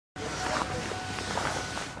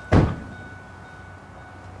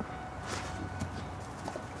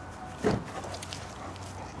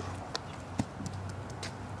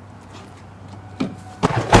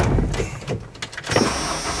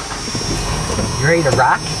You ready to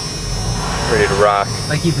rock? Ready to rock.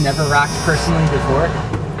 Like you've never rocked personally before?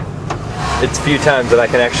 It's a few times that I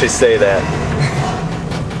can actually say that.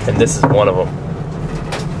 And this is one of them.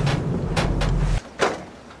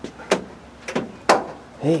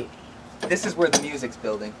 Hey. This is where the music's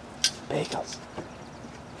building. Bagels.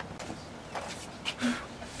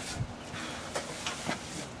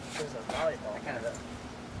 There's a volleyball. I kind of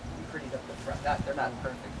prettied up the front. They're not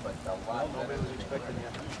perfect, but a lot. Nobody was expecting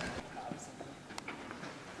that.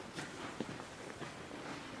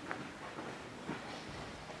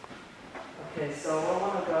 Okay, so I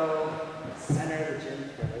want to go center of the gym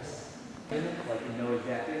first. Like you know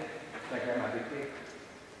exactly. Like grab my big cake.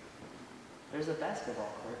 There's a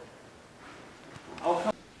basketball court. I'll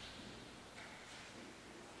come.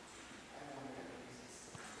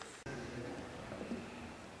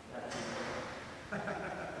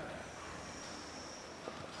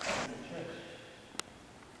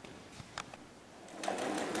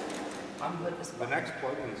 The next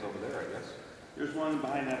plug-in is over there, I guess. There's one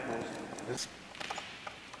behind that post.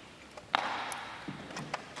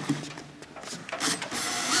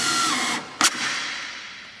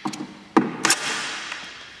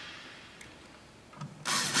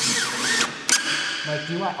 Mike,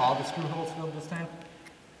 do you want all the screw holes filled this time?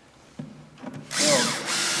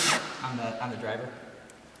 On the driver?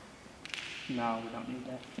 No, we don't need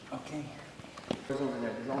that. Okay. There's over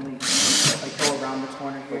there. There's only, like, go around the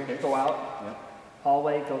corner here. Okay. Go out. Yep.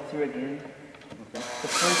 Hallway, go through again. Okay. The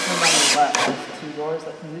first one on the left, there's 2 doors.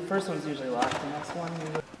 The first one's usually locked. The next one,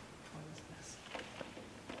 what is this?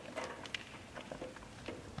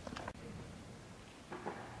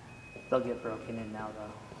 They'll get broken in now,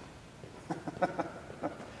 though.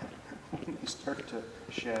 You start to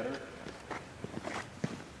shatter.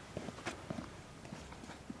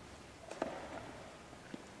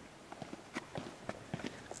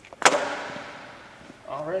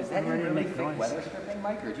 All right, Is that ready to really make thick noise. weather stripping,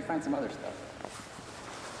 Mike, or did you find some other stuff?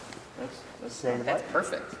 That's Say That's what?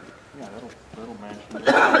 perfect. yeah, that'll match.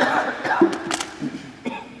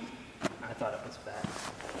 I thought it was bad.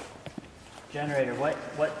 Generator,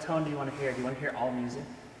 what tone do you want to hear? Do you want to hear all music?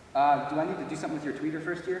 Do I need to do something with your tweeter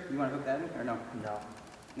first here? You want to hook that in, or no? No.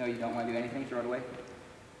 No, you don't want to do anything? Throw it away?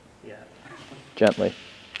 Yeah. Gently.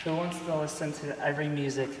 Who wants to listen to every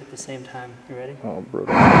music at the same time? You ready? Oh,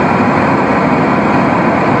 brutal.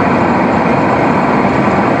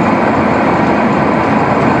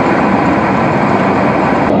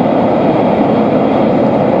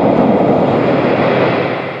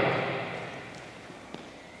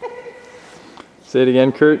 Say it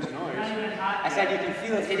again, Kurt. I said you can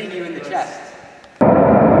feel it hitting you in the chest.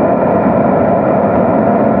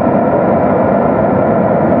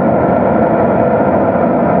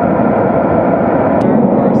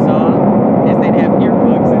 Or saw is they'd have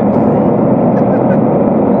earplugs in.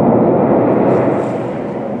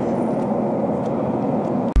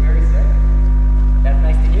 Very sick. That's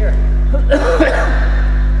nice to hear.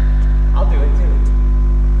 I'll do it too.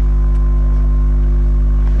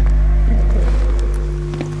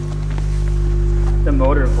 The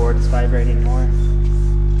motor board is vibrating more.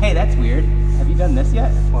 Hey, that's weird. Have you done this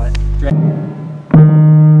yet? What?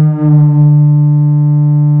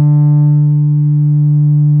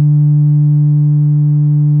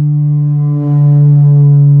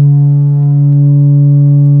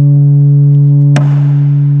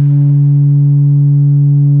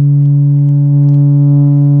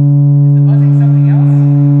 Is the buzzing something else?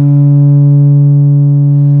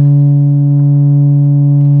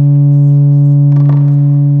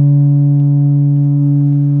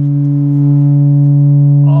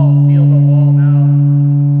 Oh, feel the wall now.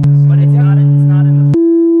 But it's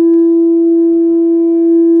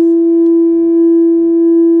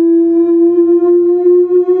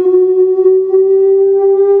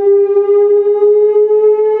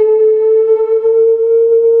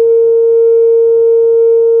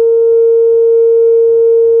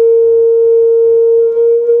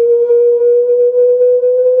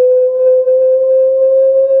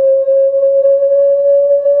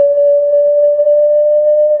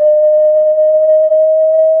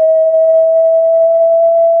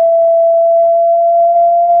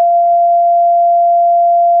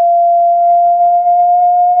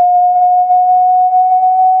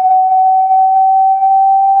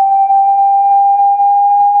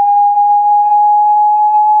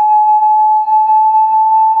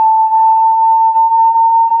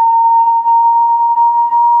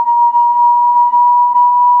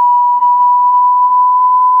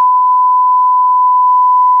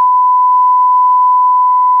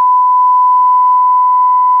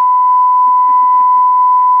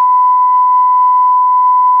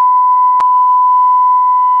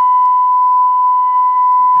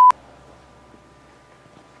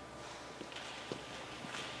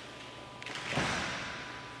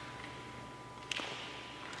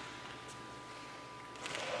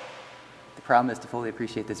problem is to fully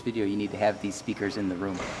appreciate this video, you need to have these speakers in the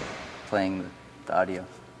room playing the audio.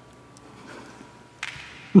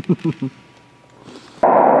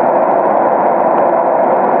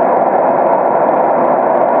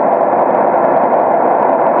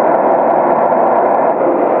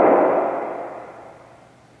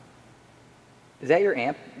 Is that your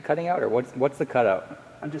amp cutting out, or what's the cutout?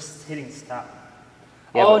 I'm just hitting stop.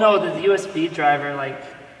 Yeah, oh but- no, the USB driver like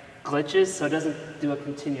glitches, so it doesn't do a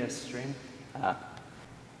continuous stream.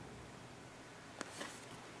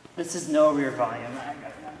 This is no rear volume. I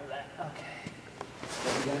gotta remember that. Okay.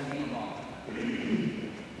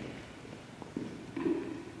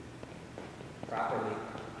 Properly.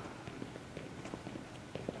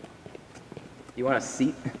 You want a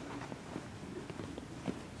seat?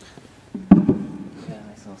 Yeah,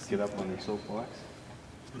 nice little seat. Get up on your soapbox.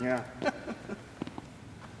 Yeah.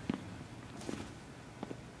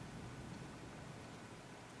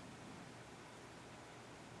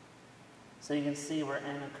 So you can see we're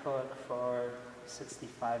anechoic for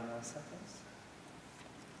 65 milliseconds,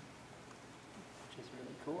 which is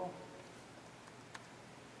really cool.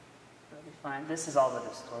 That'll be fine. This is all the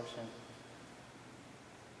distortion.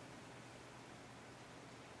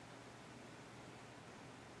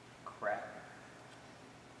 Crap.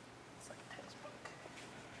 It's like a textbook.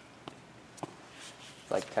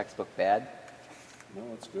 It's like textbook bad. No,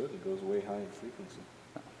 it's good. It goes way high in frequency.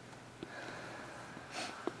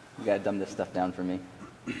 You gotta dumb this stuff down for me.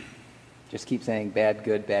 Just keep saying bad,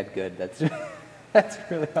 good, bad, good. That's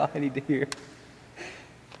really all I need to hear.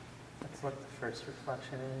 Let's look the first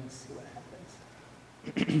reflection in and see what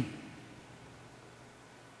happens.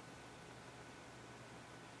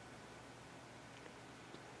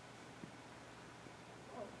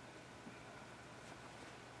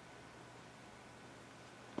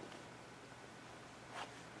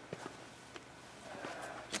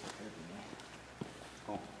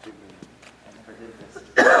 Oh, give me. I never did this.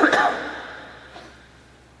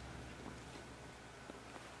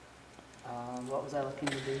 What was I looking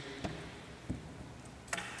to do?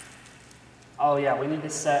 Oh yeah, we need to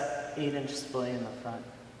set 8-inch display in the front.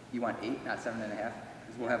 You want 8, not 7.5? Because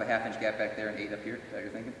we'll have a half-inch gap back there and 8 up here. Is that what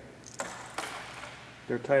you're thinking?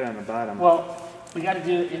 They're tight on the bottom. Well, we got to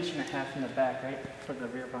do 1.5 inches in the back, right, for the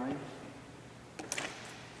rear volume.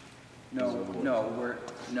 No,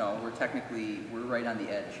 we're technically right on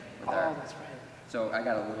the edge. With Oh, our, that's right. so I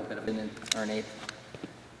got a little bit of an or an 8.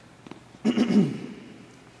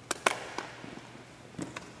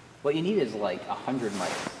 What you need is like 100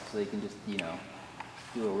 mics, so you can just, you know,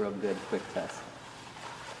 do a real good quick test.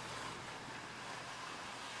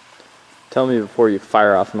 Tell me before you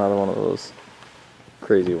fire off another one of those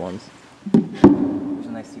crazy ones. Here's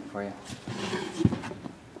a nice seat for you.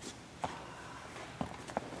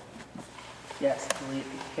 Yes, delete.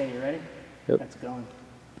 Okay, you ready? Yep. That's going.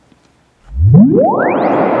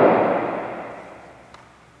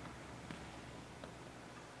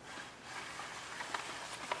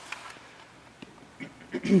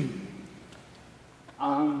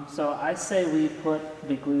 So I say we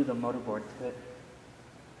glue the motor board to it,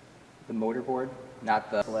 The motor board,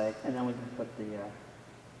 not the leg, and then we can put the.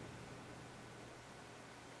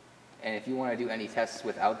 And if you want to do any tests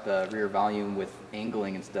without the rear volume with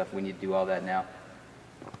angling and stuff, we need to do all that now.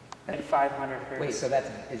 At 500 hertz. Wait, so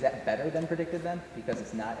is that better than predicted then? Because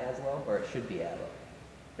it's not as low, or it should be as low?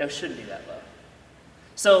 No, it shouldn't be that low.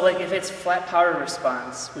 So like if it's flat power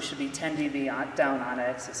response, we should be 10 dB down on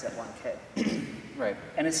axis at 1K. Right.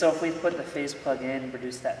 And so if we put the phase plug in and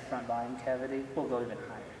reduce that front volume cavity, we'll go even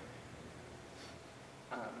higher.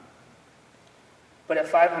 But at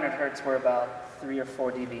 500 hertz, we're about 3 or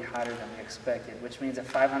 4 dB hotter than we expected, which means at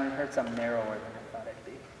 500 hertz, I'm narrower than I thought I'd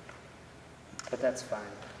be. But that's fine.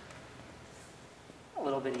 A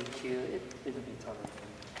little bit EQ, it'll be totally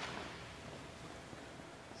fine.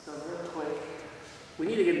 So real quick, we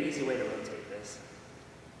need to get an easy way to rotate this.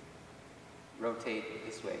 Rotate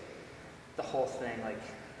this way. The whole thing, like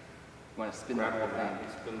You want to spin the Grab whole the thing. mat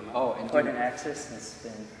and spin the mat. Oh, and put do, an axis and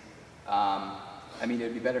spin. I mean, it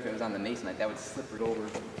would be better if it was on the masonite. That would slip it over.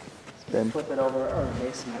 Spin. Flip it over, or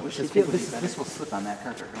masonite, which is This will slip on that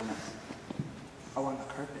carpet real nice. Oh, on the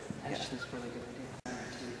carpet. That's Yeah. just a really good idea.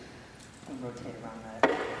 And rotate around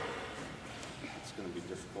that. It's going to be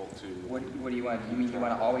difficult to. What do you want? You mean you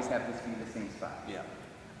want to always have this be the same spot? Yeah.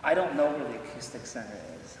 I don't know where the acoustic center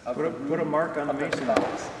is. Of Put the a mark on the Of the mason.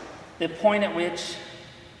 box. The point at which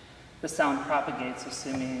the sound propagates,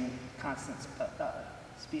 assuming constant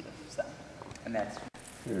speed of sound. And that's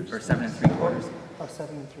or 7 3/4. Oh,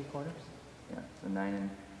 7 3/4? Yeah, so 9 and.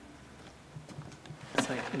 It's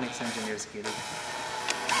like, it makes engineers giddy.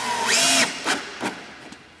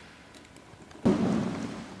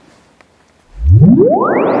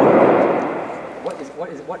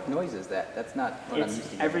 what noise is that? That's not what I'm It's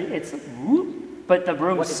used to. it's whoop, but the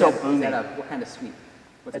room What is is so that? booming. Is that what kind of suite?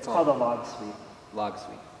 What's It's it called a log suite. log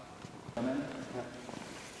suite.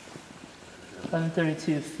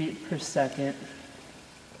 1132 feet per second.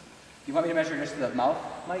 You want me to measure just the mouth,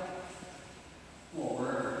 Mike?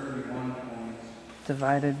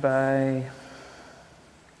 Divided by.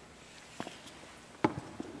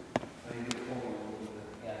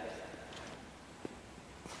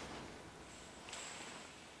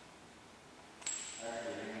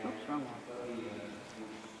 Oops, wrong one.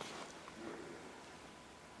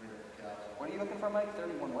 What are you looking for, Mike?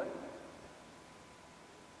 31 what?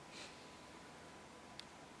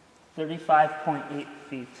 35.8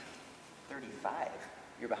 feet. 35.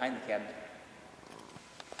 You're behind the cabinet.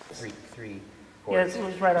 Three. Yeah, it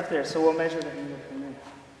was right up there, so we'll measure the angle from there.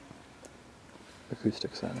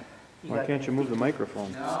 Acoustic center. Why can't you move the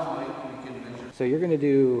microphone? So you're going to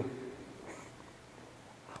do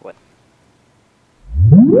what?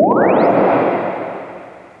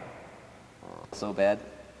 So bad.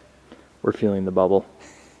 We're feeling the bubble.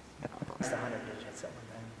 It's the 100 digits at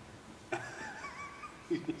one time.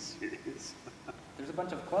 There's a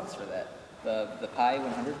bunch of clubs for that. The Pi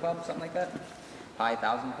 100 Club, something like that. Pi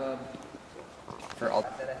 1000 Club. For all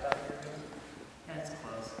that I thought you were doing. Yeah, it's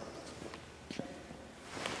close.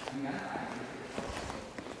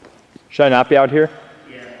 Should I not be out here?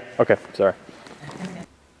 Yeah. Okay, sorry.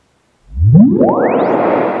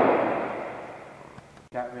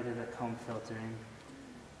 Got rid of the comb filtering.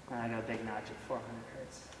 And I got a big notch at 400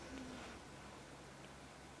 hertz.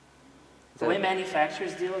 The way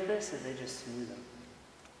manufacturers deal with this is they just smooth them.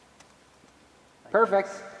 Like Perfect.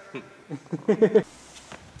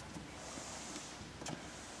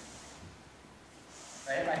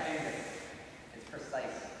 Right at my finger. It's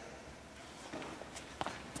precise.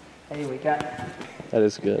 Hey, we got. That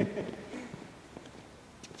is good.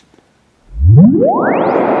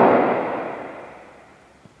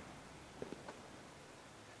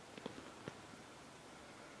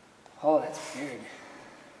 Oh, that's weird.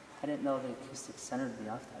 I didn't know the acoustic center would be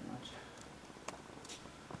off that much.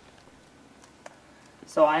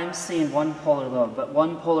 So I am seeing one polar lobe, but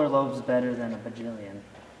one polar lobe's better than a bajillion.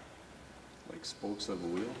 Like spokes of a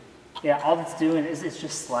wheel? Yeah, all it's doing is it's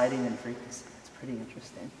just sliding in frequency. It's pretty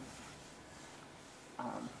interesting.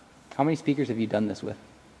 How many speakers have you done this with?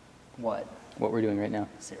 What? What we're doing right now?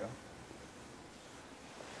 0.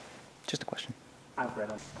 Just a question. I've read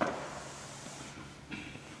them.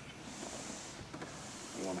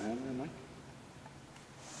 You want a hand there, Mike?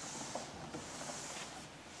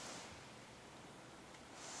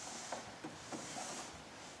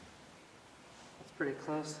 It's pretty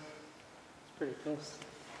close. It's pretty close.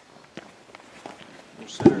 Your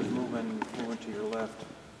center's moving to your left.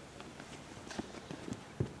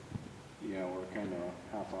 Yeah, we're kind of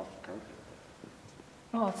half off the carpet.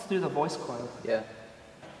 Oh, let's do the voice coil. Yeah.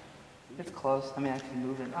 It's close. I mean, I can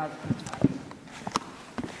move it. It's fine.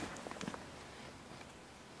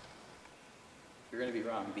 You're going to be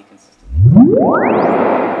wrong. Be consistent.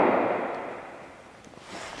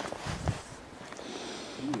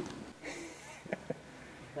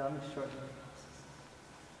 Yeah, let me shorten it.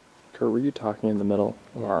 Kurt, were you talking in the middle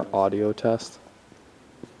of our audio test?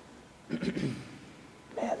 Man,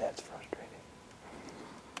 that's frustrating.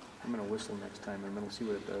 I'm gonna whistle next time and then we'll see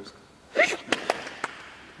what it does.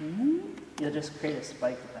 You'll just create a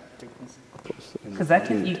spike at that frequency. Because that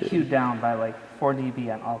can EQ down by like 4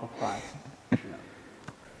 dB on all the plots.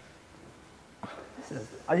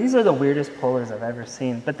 These are the weirdest polars I've ever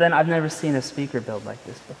seen. But then I've never seen a speaker build like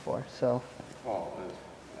this before, so Oh,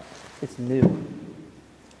 it's new.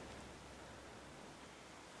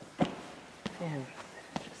 Man,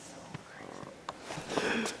 it's just so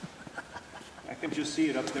crazy. I can just see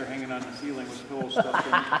it up there hanging on the ceiling with pillows stuffed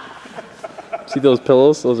in. See those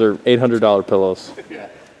pillows? Those are $800 pillows.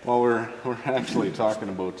 well, we're actually talking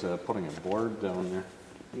about putting a board down there.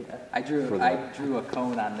 Yeah. I drew a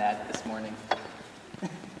cone on that this morning.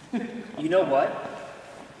 You know what?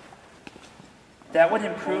 That would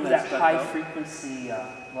improve that high frequency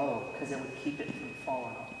low, because it would keep it from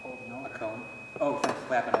falling off, folding A over. cone. Oh, from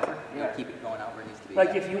flapping over? Yeah. Keep it going out where it needs to be. Like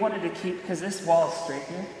yeah. if you wanted to keep, because this wall is straight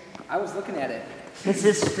here. I was looking at it. This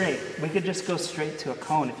is straight. We could just go straight to a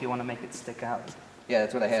cone if you want to make it stick out. Yeah,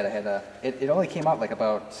 that's what I had. I had a. It only came out like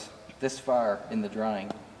about this far in the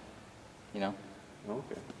drawing. You know.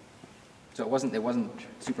 Okay. So it wasn't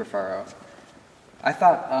super far out. I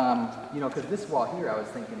thought, you know, because this wall here, I was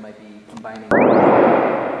thinking might be combining.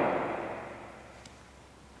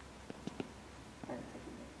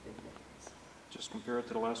 Just compare it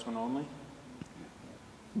to the last one only.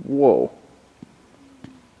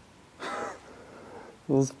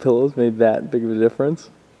 Those pillows made that big of a difference?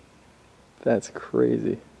 That's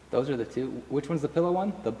crazy. Those are the two. Which one's the pillow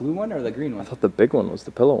one? The blue one or the green I one? thought the big one was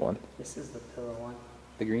the pillow one. This is the pillow one.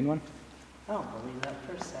 The green one? I don't believe that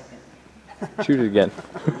for a second. Shoot it again.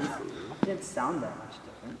 It didn't sound that much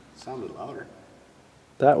different. Sounded louder.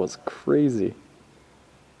 That was crazy.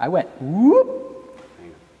 I went whoop.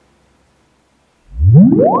 Hang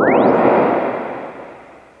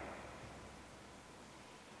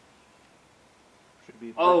Should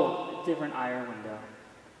be. Oh, different IR window.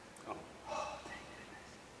 on.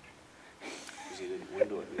 Because you didn't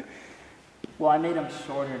window it yet. Well, I made them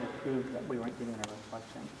shorter to prove that we weren't getting a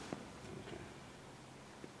reflection. Okay.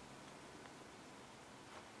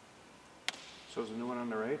 So is the new one on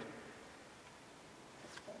the right?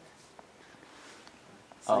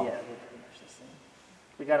 So Oh. yeah, they're pretty much the same.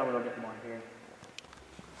 We got a little bit more here.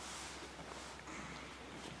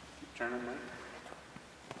 Keep turning, Mike.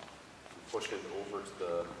 Push it over to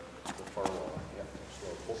the far wall. Yeah,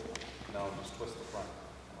 slow. Pull. Now just twist the front.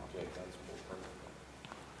 Okay, that's perfect.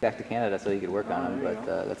 Back to Canada so you could work on them, but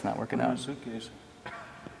that's not working Put it in a out. suitcase.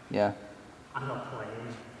 Yeah. I'm not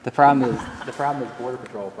playing. The problem is Border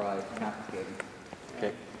Patrol probably confiscating.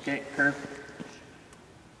 Okay. Okay, curve.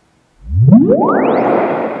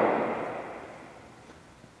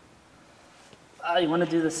 You want to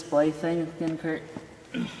do the splay thing again, Kurt?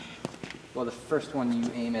 Well, the first one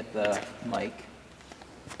you aim at the mic,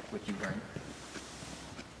 which you burn.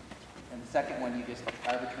 And the second one you just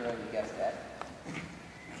arbitrarily guessed at.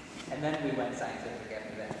 And then we went scientific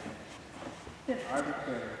after that.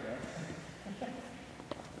 Arbitrary, right?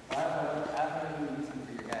 I don't know you listen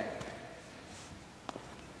for your guy.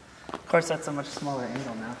 Of course, that's a much smaller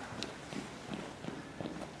angle now.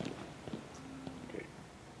 Okay.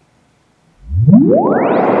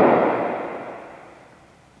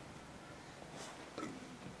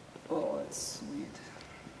 Oh, that's sweet.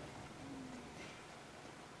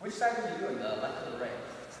 Which side are you doing, the left or the right?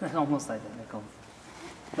 It's almost identical.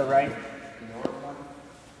 The right. The north one?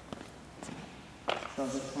 So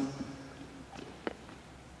this one.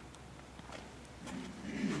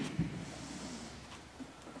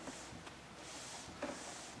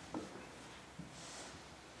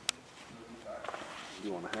 Do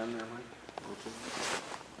you want a hand there, Mike? Okay.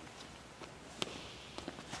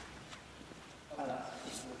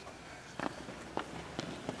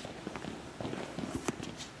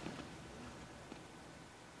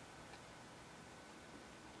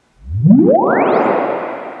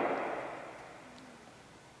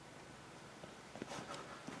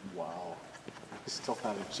 Wow. Still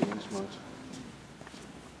haven't changed much.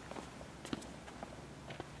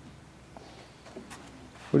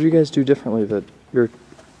 What do you guys do differently that you're...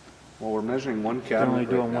 Well, we're measuring one only cabinet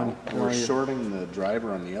doing right now, one- and we're only- shorting the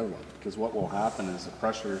driver on the other one, because what will happen is the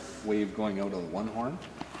pressure wave going out of the one horn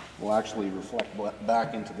will actually reflect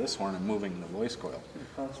back into this horn and moving the voice coil.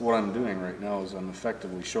 So what I'm doing right now is I'm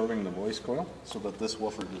effectively shorting the voice coil so that this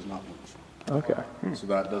woofer does not move. Okay. So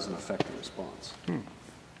that doesn't affect the response.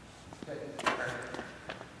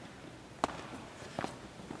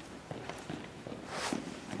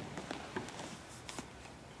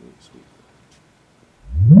 Sweet.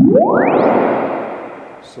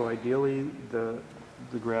 So ideally, the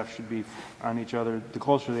graphs should be on each other. The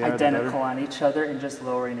closer they are, the better. Identical on each other and just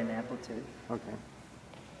lowering in amplitude. Okay.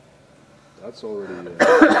 That's already,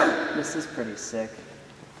 This is pretty sick.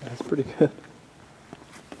 That's pretty good.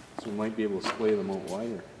 so we might be able to splay them out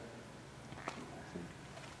wider.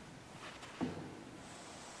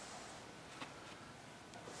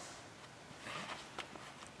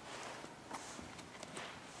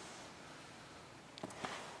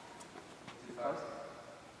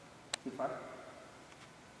 Too far?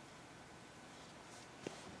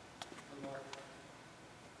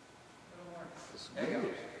 There you go.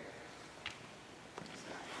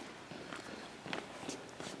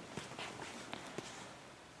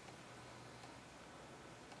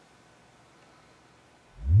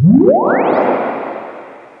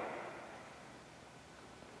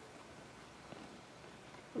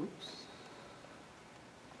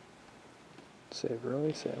 Save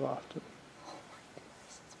early, save often.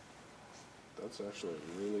 That's actually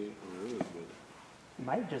really, really good.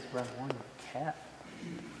 Might just run one cap.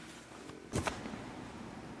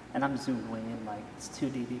 And I'm zoomed way in, like it's 2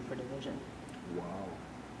 dB per division. Wow.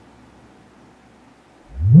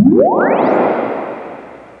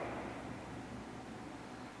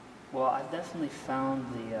 Well, I definitely found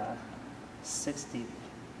the 6 dB.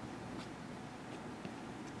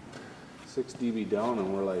 6 dB down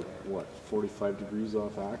and we're like, what, 45 degrees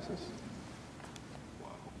off axis? Wow.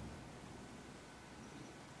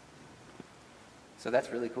 So that's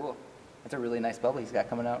really cool. That's a really nice bubble he's got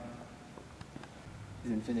coming out.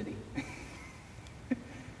 His infinity.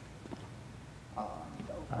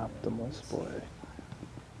 Optimal display.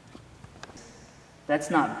 That's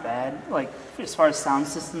not bad. Like, as far as sound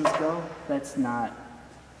systems go, that's not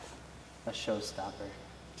a showstopper.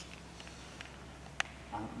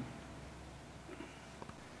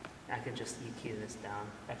 I could just EQ this down,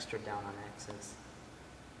 extra down on axis.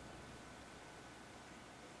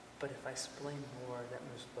 But if I splay more, that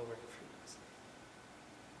moves lower in frequency.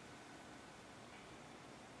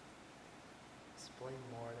 Splay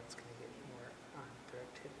more, that's going to get more on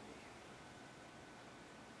directivity.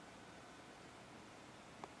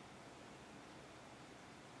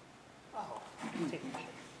 Oh, take a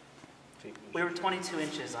measure. We were 22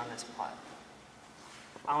 inches on this plot.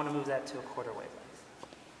 I want to move that to a quarter wavelength.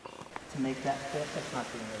 To make that fit, that's not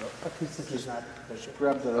being real. Acoustic is not.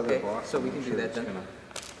 Grab the other Okay, box. so we I'm can do sure that it's then.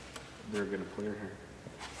 They're gonna clear here.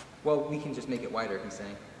 Well, we can just make it wider, he's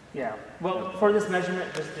saying. Yeah, well, for this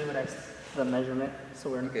measurement, just do the measurement, so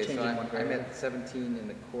we're Okay, changing so one I'm variable. at 17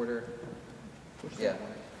 1/4. Yeah.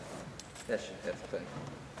 That's good.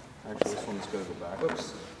 Actually, this one's gonna go back.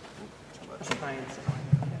 Whoops. Try and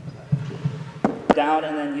down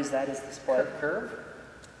and then use that as the split. Curve?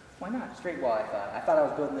 Why not? Straight wall, I thought I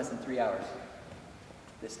was building this in 3 hours.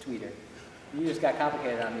 This tweeter. You just got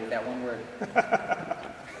complicated on me with that one word.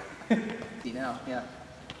 See now, yeah.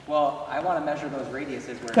 Well, I want to measure those radiuses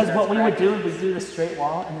where it Because what starts we would cracking. do is we do the straight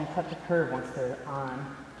wall and then cut the curve once they're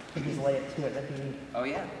on, and just lay it to it. Oh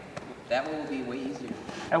yeah, that one will be way easier.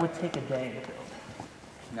 That would take a day to build.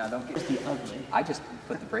 No, don't Just get. be ugly. I just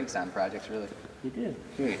put the brakes on projects, really. You do.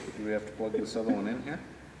 Okay, do we have to plug this other one in here?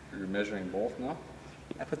 Or you're measuring both now?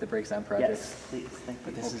 I put the brakes on projects. Yes, please. Thank you.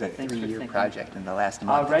 But this is Okay, a thanks for 3-year thinking. project, and the last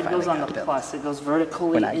month Red finally goes on got the built plus. It goes vertically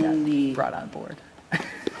when I got in the. brought on board.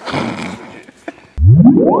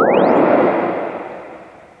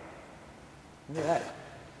 Look at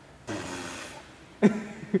that.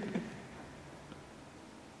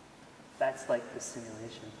 That's like the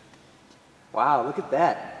simulation. Wow, look at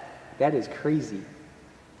that. That is crazy.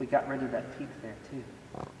 We got rid of that peak there too.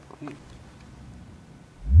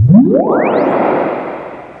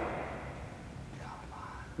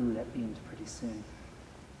 Ooh, that beam's pretty soon.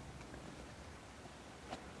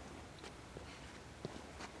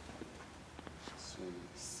 Let's see.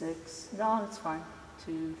 6. No, that's fine.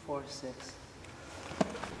 2, 4, 6.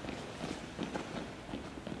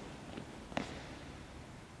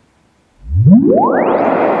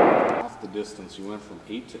 Half the distance, you went from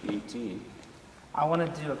 8 to 18. I want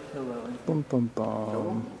to do a pillow. Boom, boom,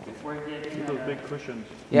 boom. If we're getting Those big cushions.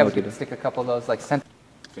 Yeah, we Look at could it. stick a couple of those like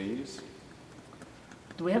Phase,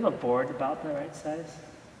 do we have a board about the right size?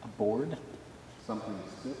 a board. something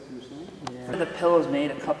stiff, you're saying? Yeah. The pillow's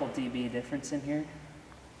made a couple dB difference in here.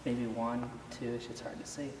 Maybe 1, 2-ish, it's hard to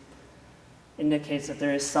see. Indicates that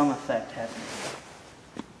there is some effect happening.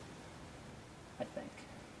 I think.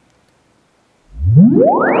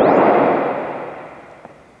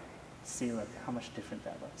 See, look how much different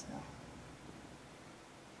that looks now.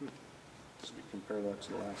 So we compare that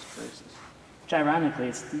to the last traces. Which ironically,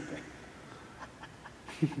 it's deeper.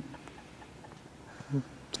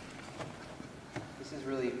 This is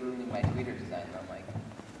really ruining my tweeter design, though, Mike.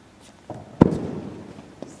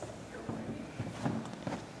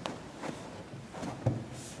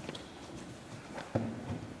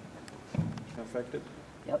 Affected?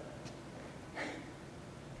 Yep.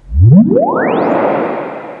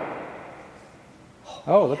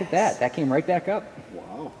 Oh, look at that. That came right back up.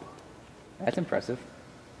 Wow. That's impressive.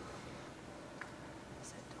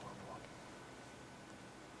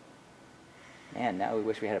 Man, now we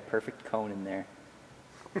wish we had a perfect cone in there.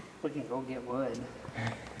 We can go get wood.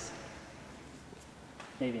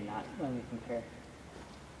 Maybe not. Let me compare.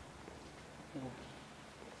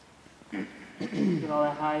 Look at all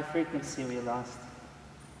that high frequency we lost.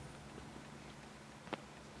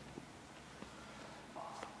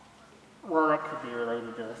 Well, that could be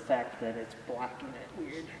related to the fact that it's blocking it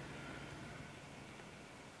weird.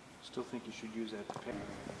 Still think you should use that pen.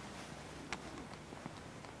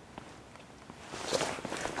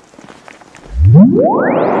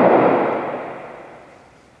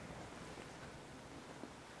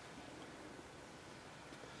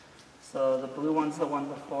 So the blue one's the one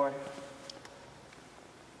before.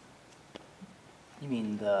 You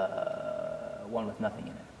mean the one with nothing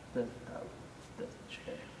in it? The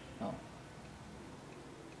chair. Oh.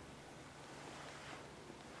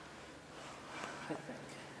 I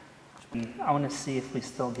think. I want to see if we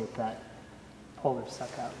still get that polar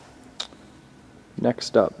suck out.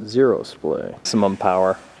 Next up, zero splay. Maximum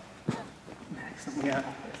power. Yeah,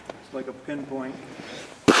 it's like a pinpoint.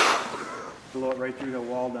 Blow it right through the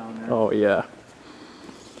wall down there. Oh yeah.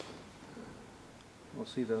 We'll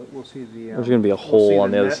see the. There's gonna be a we'll hole see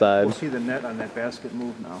on the other net- side. We'll see the net on that basket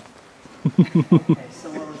move now. Okay, so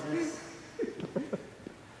what was this?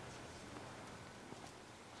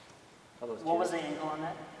 What was the angle on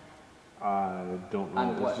that? I don't know, On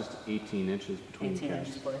it what? was just 18 inches between 18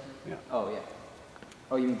 casts. inch play? Yeah. Oh, yeah.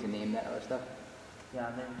 Oh, you mean to name that other stuff?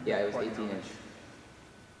 Yeah, then. Yeah, it was 18 inch.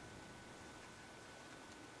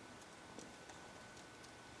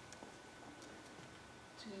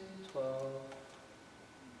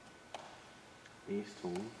 Ace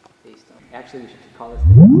tone. Ace tone. Actually, we should call this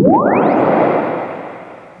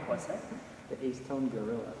What's that? the Ace Tone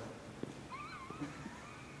Gorilla.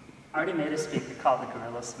 I already made a speaker called the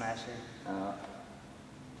Gorilla Smasher.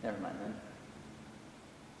 Never mind then.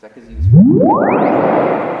 Is that because you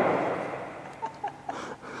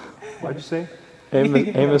What'd you say? Hey,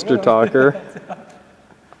 hey Mr. Talker.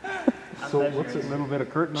 So what's a little bit of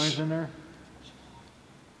Kurt noise in there?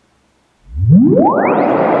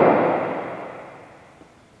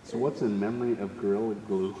 So what's in memory of Gorilla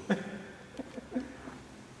Glue?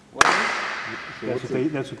 That's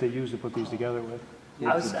what they use to put these together with.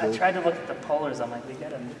 I tried to look at the polars. I'm like, we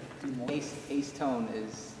gotta do more. Ace Tone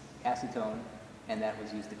is acetone, and that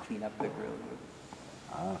was used to clean up the Gorilla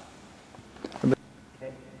Glue.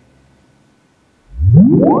 Okay.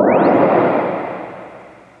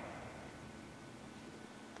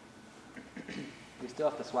 We still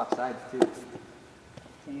have to swap sides too.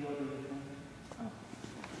 Can you open the thing?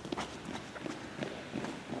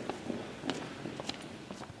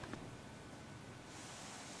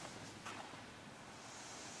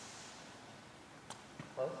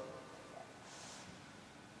 Close?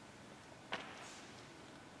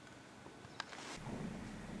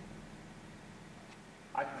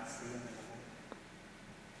 I can see him.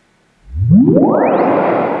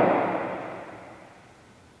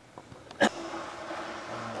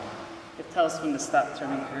 Tell us when to stop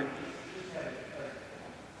turning, Kurt.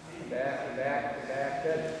 Back,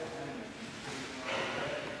 good.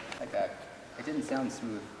 Like that. It didn't sound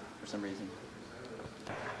smooth for some reason.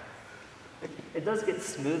 It does get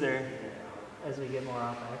smoother as we get more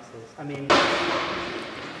off axis. I mean,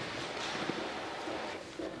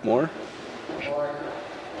 More?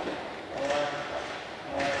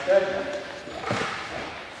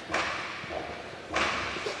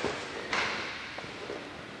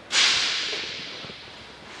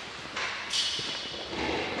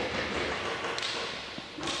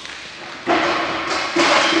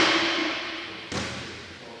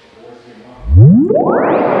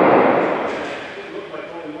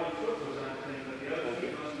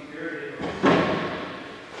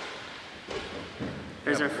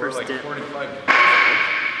 there's our first dip.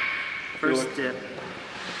 First dip.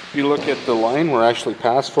 If you look at the line, we're actually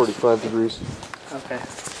past 45 degrees. Okay.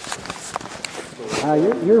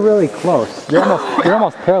 You're really close. You're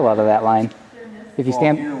almost parallel to that line. If you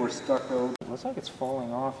stand. Here we're stuck out. Looks like it's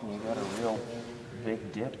falling off and you got a real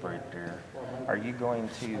big dip right there. Are you going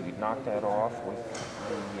to knock that off with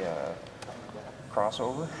the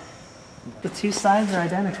crossover? The two sides are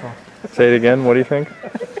identical. Say it again. What do you think?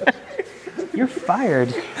 You're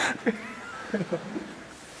fired.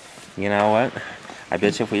 You know what? I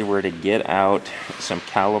bet you if we were to get out some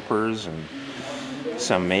calipers and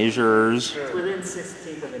some measurers. It's within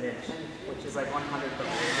 16th of an inch, which is like 100th of an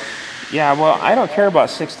inch. Yeah, well, I don't care about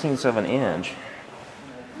 16ths of an inch.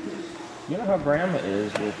 You know how grandma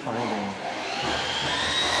is with finding.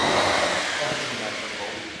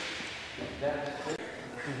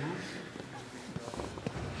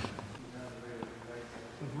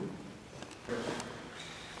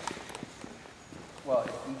 Well,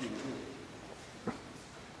 it's easy to do.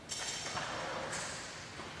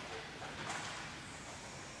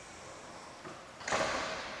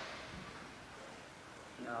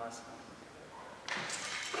 No, it's not.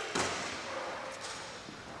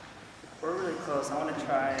 We're really close. I want to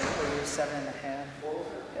try over 7.5.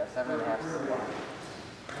 Yeah, 7.5 is a lot.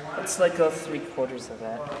 Let's like go 3/4 of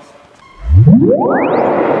that.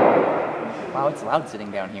 Wow, it's loud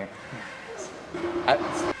sitting down here.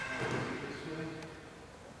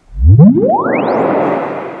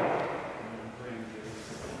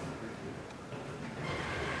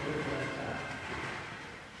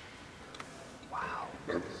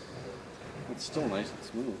 It's still nice and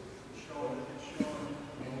smooth.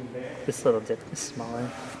 This little dip is smaller.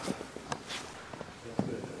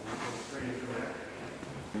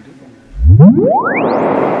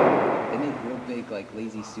 They make real big, like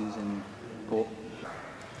Lazy Susan bolt.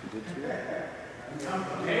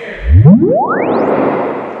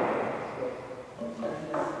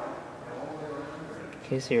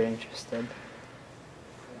 case you're interested.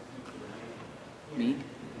 Me?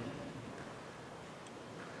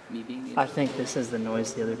 Me being the I think this is the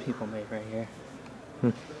noise the other people made right here.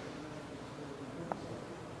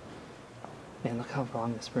 Man, look how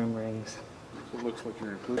long this room rings. It looks like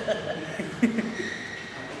you're included.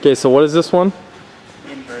 Okay, so what is this one?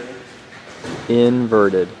 Inverted.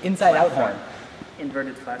 Inverted. inside out horn.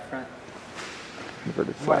 Inverted flat front.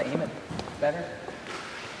 Inverted You want flat. to aim it better?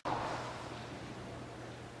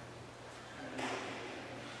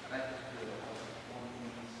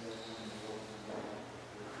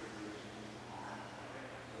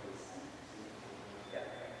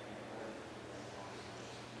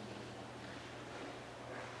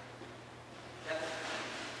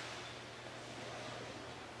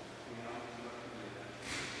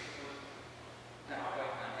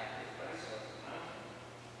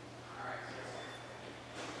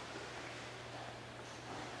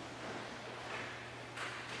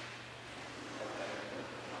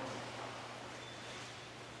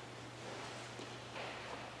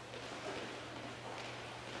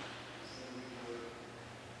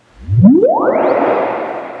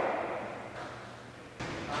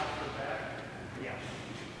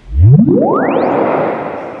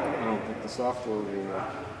 I don't think the software will,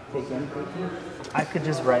 I could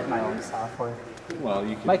just write my own software. well,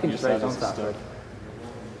 you can Mike can use just write that his as own a software. step.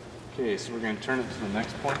 Okay, so we're gonna turn it to the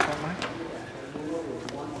next point then, Mike?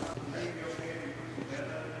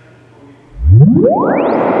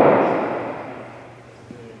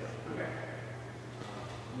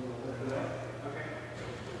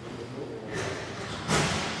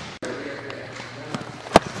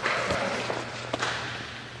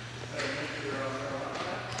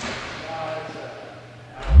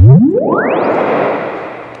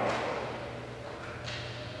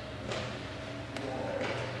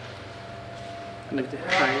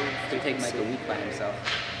 It would take Mike a week by himself.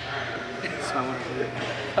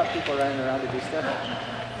 People running around to do stuff.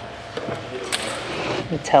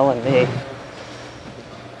 You're telling me.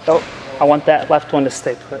 Oh, I want that left one to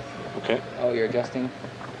stay put. Okay. Oh, you're adjusting?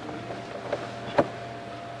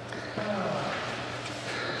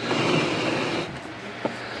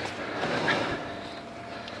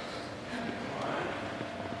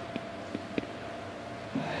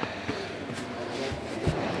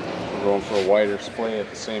 We're going for a wider splay at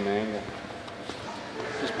the same angle.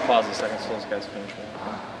 Just pause a second so those guys finish.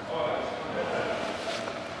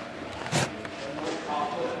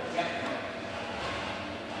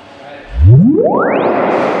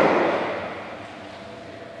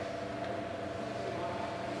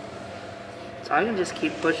 So I can just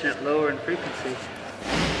keep pushing it lower in frequency.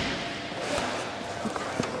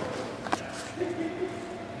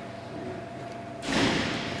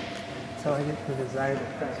 So I get the desired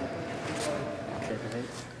effect. Okay, right?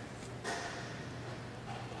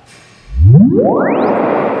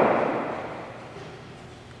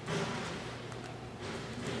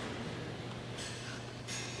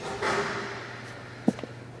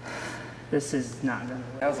 This is not gonna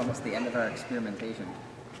work. That was almost the end of our experimentation.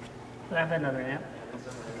 I have another amp.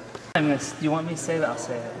 Do you want me to save it? I'll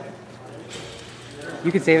save it.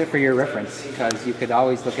 You could save it for your reference, because you could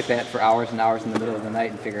always look at that for hours and hours in the middle of the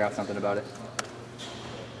night and figure out something about it.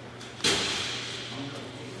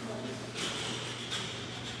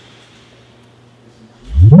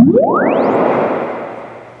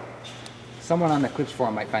 Someone on the Clips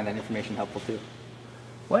forum might find that information helpful too.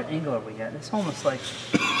 What angle are we at? It's almost like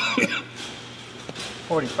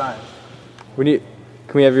 45. Can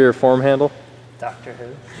we have your form handle? Doctor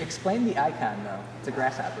Who. Explain the icon though. It's a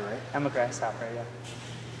grasshopper, right? I'm a grasshopper, yeah.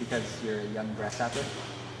 Because you're a young grasshopper?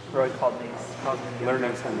 Roy called me the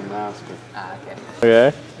Learning from the master. Ah, okay.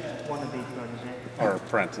 Okay. wannabe protege. Or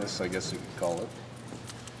apprentice, I guess you could call it.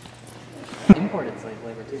 Imported slave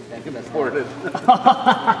labor too. Thank goodness. Imported.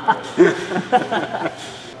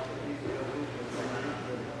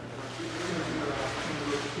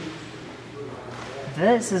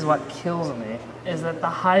 This is what kills me, is that the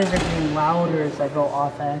highs are getting louder as I go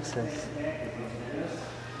off axis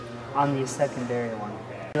on the secondary one.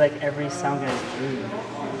 Like every sound guy's rude.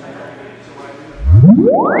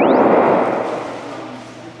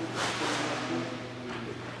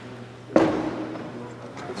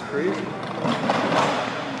 It's crazy.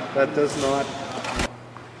 That does not.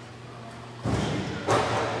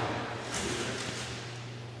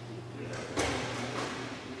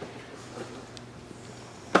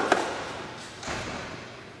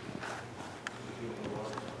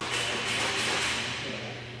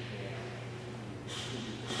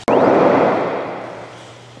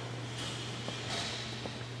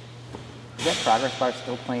 Is that progress bar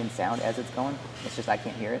still playing sound as it's going? It's just I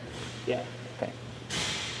can't hear it? Yeah. Okay.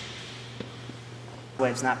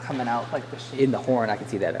 wave's not coming out like the shape. In the horn, I can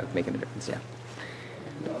see that making a difference, yeah.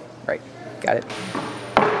 Right, got it.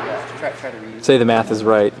 Try to read. Say the math is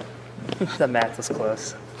right. The math was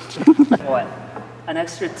close. What? An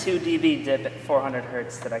extra 2 dB dip at 400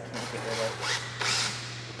 hertz that I can't get rid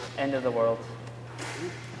of. End of the world.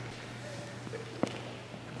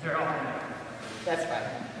 That's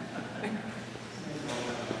fine.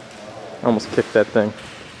 I almost kicked that thing.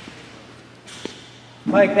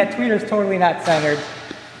 Mike, that tweeter's totally not centered.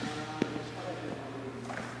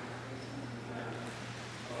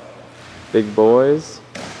 Big boys,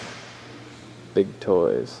 big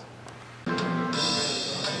toys.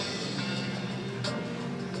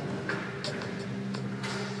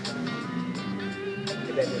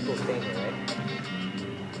 That'd be a cool thing, right?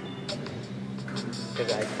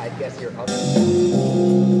 Because I guess your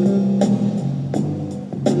other...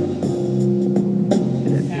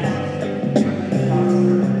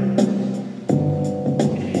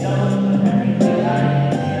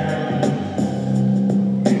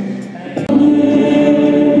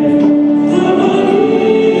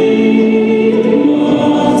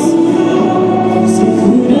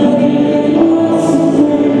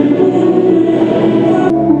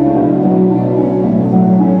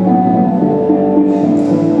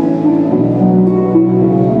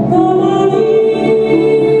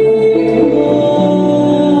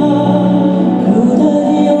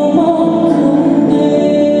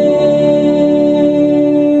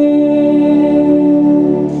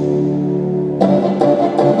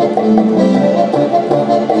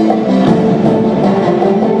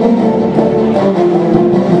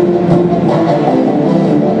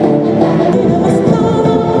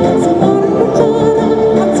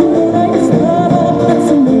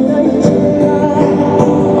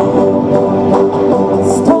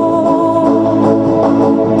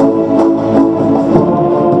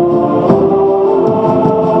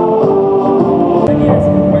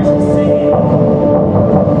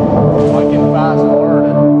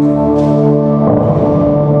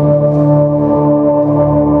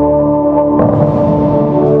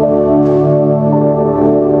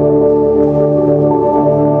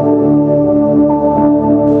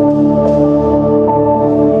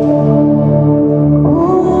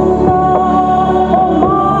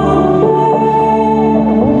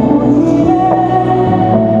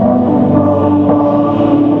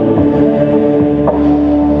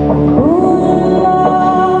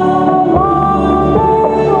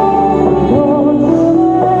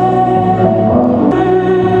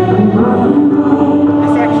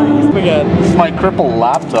 My crippled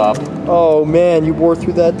laptop. Oh man, you wore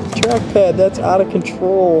through that trackpad. That's out of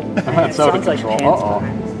control. That's out of Sounds like control. pants Uh-oh.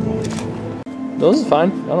 behind. This is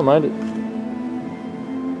fine. I don't mind it.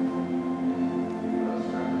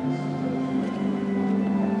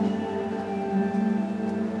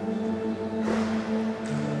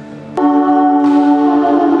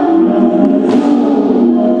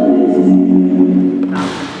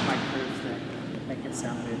 My curves that make it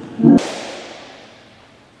sound weird.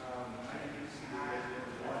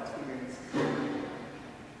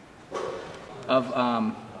 Of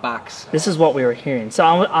box. This is what we were hearing. So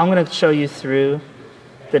I'm going to show you through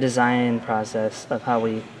the design process of how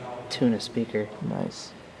we tune a speaker.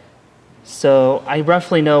 Nice. So I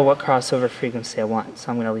roughly know what crossover frequency I want, so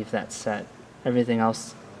I'm going to leave that set. Everything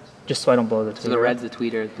else, just so I don't blow the tweeter. So the red's the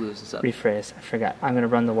tweeter, the blue's the sub. Rephrase, I forgot. I'm going to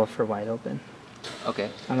run the woofer wide open. Okay.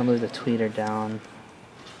 I'm going to move the tweeter down.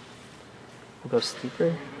 We'll go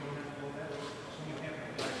steeper.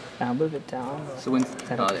 Now move it down. So when...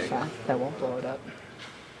 That'll Oh, be there you go. fine. That won't blow it up.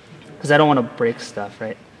 Because I don't want to break stuff,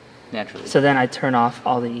 right? Naturally. So then I turn off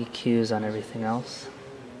all the EQs on everything else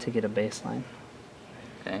to get a baseline.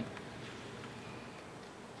 Okay.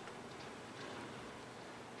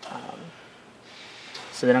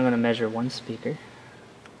 So then I'm going to measure one speaker.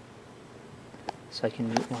 So I can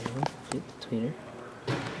mute one of them, mute the tweeter.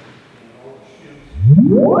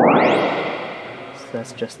 So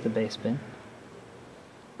that's just the bass bin.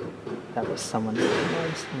 That was someone making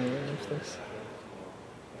noise. Let me remove this.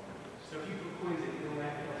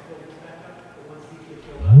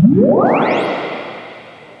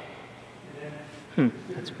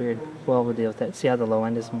 That's weird. Well, we'll deal with that. See how the low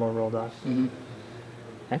end is more rolled off? Mm-hmm.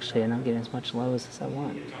 Actually, I'm not getting as much lows as I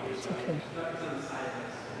want. It's okay.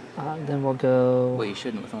 Then we'll go... Well, you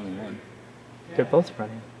shouldn't with only one. They're both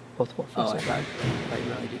running. Both woofers Oh, are I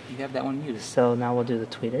thought you have that one muted. So now we'll do the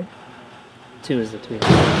tweeter. 2 is the tweeter.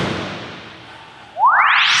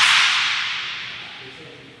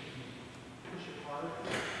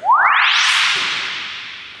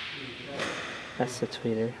 That's the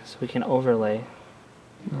tweeter. So we can overlay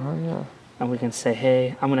Oh yeah. And we can say,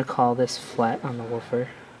 hey, I'm going to call this flat on the woofer.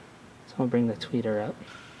 So I'll bring the tweeter up.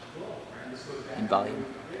 In volume.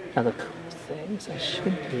 Now the cool thing is I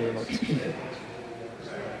should be able to. Should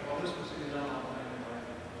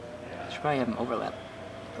probably have them overlap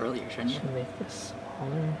earlier, shouldn't you? Should make this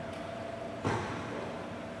smaller.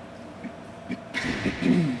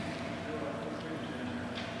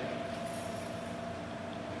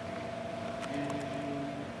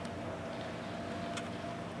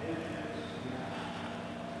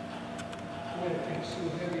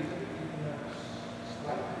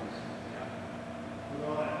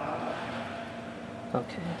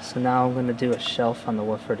 Okay, so now I'm going to do a shelf on the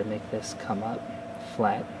woofer to make this come up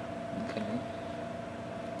flat. Okay.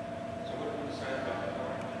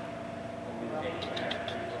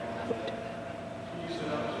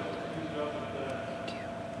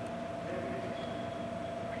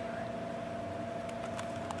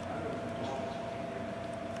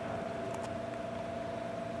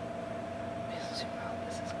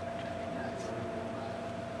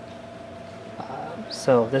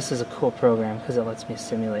 So this is a cool program because it lets me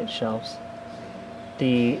simulate shelves.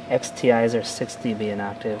 The XTIs are 6 dB in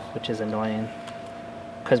octave, which is annoying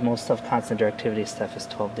because most of constant directivity stuff is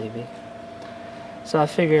 12 dB. So I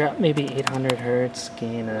figure out maybe 800 hertz,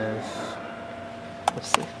 gain of, let's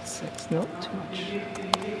see, 6, nope, too much.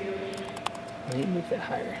 Let me move it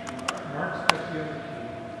higher.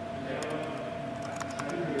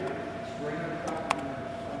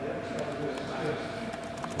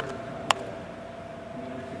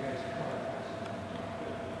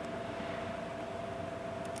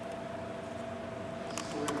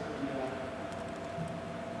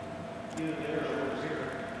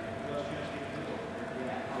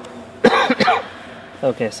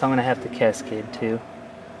 Okay, so I'm gonna have to cascade 2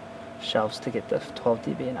 shelves to get the 12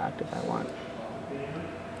 dB in octave I want.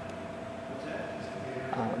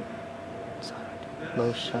 So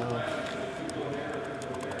low shelf.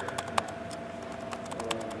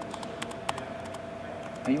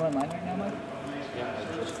 Are you online right now, Mike? Yeah,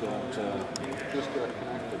 I just got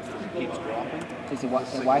connected. It keeps dropping. Is it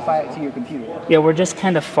Wi-Fi to your computer? Yeah, we're just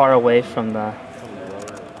kind of far away from the.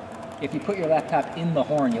 If you put your laptop in the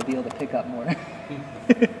horn, you'll be able to pick up more.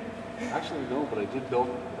 Actually, no, but I did build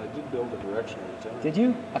a directional antenna. Did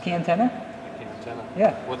you? A key antenna? An antenna.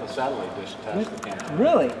 Yeah. With a satellite dish attached to the camera.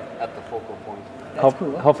 Really? At the focal point. That's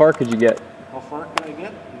cool. How far could you get? How far could I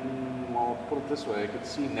get? Well, put it this way, I could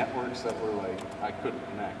see networks that were like, I couldn't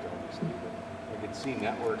connect, obviously, but I could see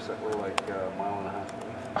networks that were like a mile and a half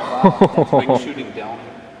away. Wow, Like shooting down.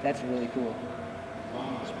 that's really cool.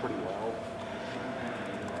 It's pretty wild.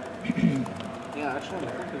 Yeah, actually, I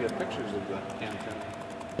think we got pictures of the antenna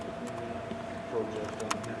project on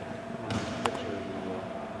here. I have pictures of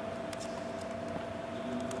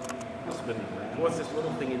Must have been around. What's this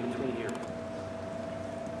little thing in between here?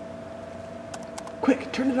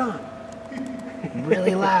 Quick, turn it on.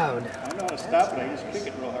 Really loud. I don't know how to stop it, I just kick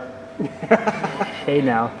it real hard. Hey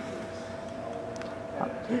now.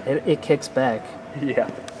 It kicks back. Yeah.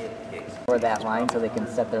 For that line so they can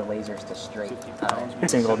set their lasers to straight.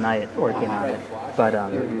 Single night working on it. But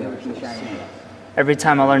every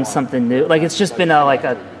time I learn something new, like it's just been like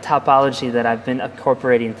a topology that I've been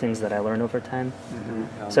incorporating things that I learn over time.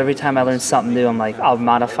 So every time I learn something new, I'm like, I'll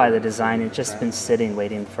modify the design. It's just been sitting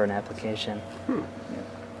waiting for an application.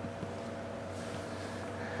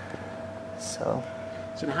 So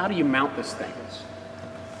now how do you mount this thing?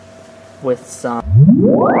 with some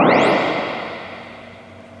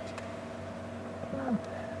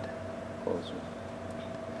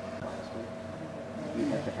You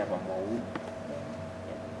have to have a mold,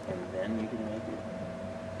 and then you can make it.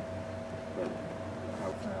 But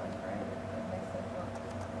how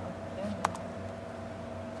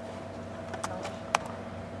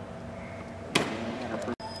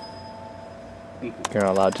You're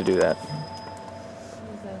not allowed to do that.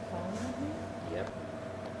 Yep.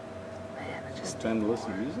 man, I just Time to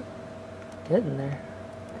listen to music? getting there.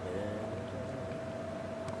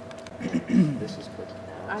 This is Chris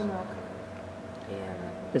now. I'm okay. And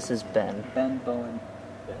This is Ben. Ben Bowen,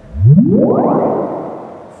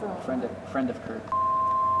 From friend of Kurt.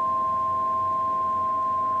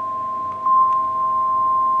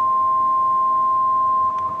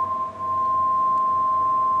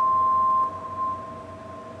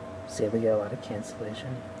 See, we got a lot of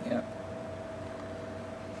cancellation. Yeah.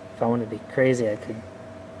 If I wanted to be crazy, I could.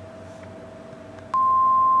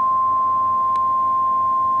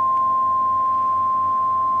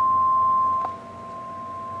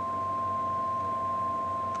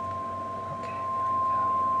 Okay, there we go.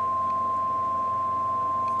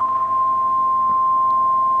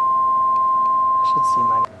 I should see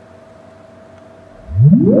my.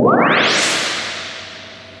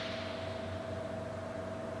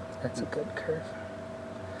 That's a good curve.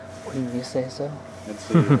 Wouldn't you say so? I'd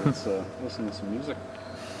say let's listen to some music,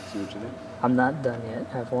 see what you think. I'm not done yet.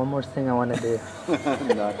 I have one more thing I want to do. I'm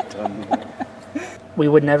not done yet. We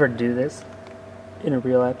would never do this in a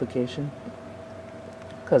real application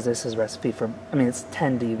because this is recipe for, I mean, it's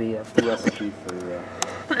 10 dB of The recipe for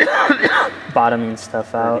bottoming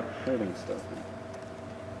stuff out. hurting stuff.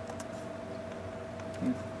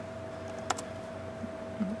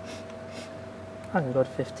 I can go to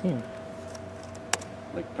 15.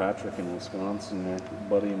 Like Patrick in Wisconsin, there, a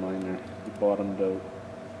buddy of mine there, he bottomed out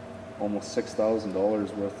almost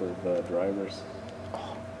 $6,000 worth of drivers.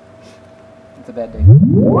 It's a bad day.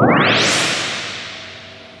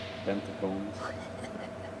 Bent the cones.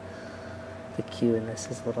 The Q in this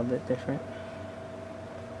is a little bit different.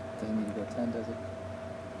 Doesn't need to go 10, does it?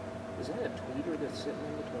 Is that a tweeter that's sitting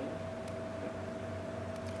in between?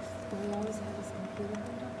 Do we always have this computer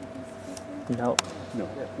hooked up to this speaker? No. No,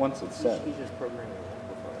 once it's set. He's just programming the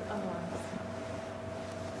amplifier.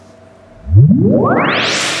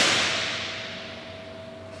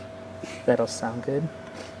 Oh, That'll sound good.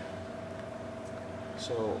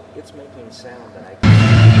 So it's making sound that I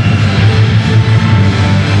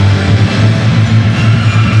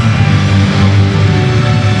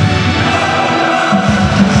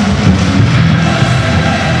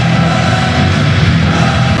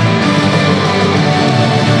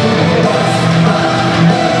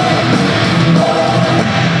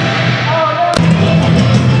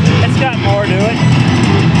It's got more to it.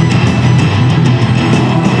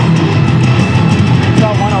 It's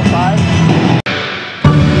about 105.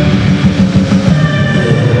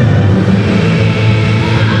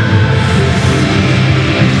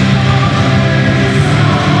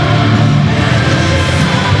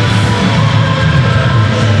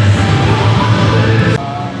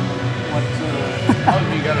 How do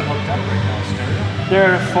you got it hooked up right now, stereo?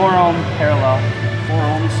 They're 4 ohm parallel. 4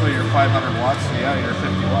 ohms, so you're 500 watts, so yeah, you're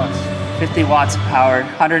 50 watts. 50 watts of power,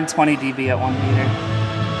 120 dB at 1 meter.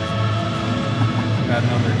 Got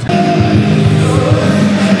another 10.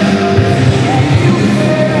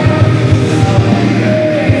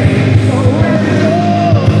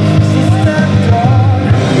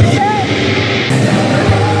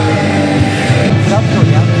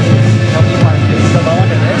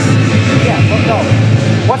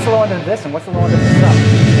 What's the low end of this and what's the low end of this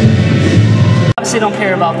stuff? Obviously don't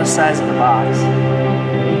care about the size of the box.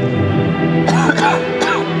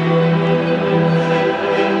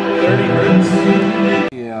 30 hertz.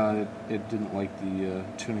 Yeah, it didn't like the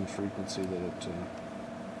tuning frequency that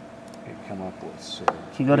it came up with, so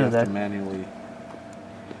you go to have that- manually.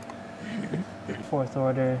 Fourth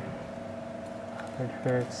order, 100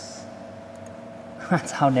 hertz.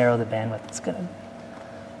 That's how narrow the bandwidth is gonna.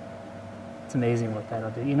 It's amazing what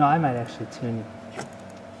that'll do. You know, I might actually tune.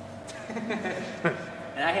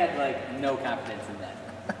 And I had like no confidence in that.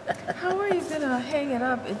 how are you gonna hang it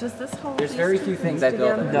up? It does this hold? There's these very two few things things I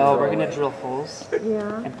built together? in No, we're gonna drill holes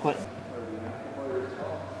Yeah. and put.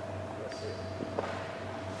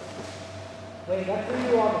 Wait, that's for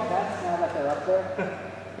you all the tests now that they're up there?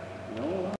 No.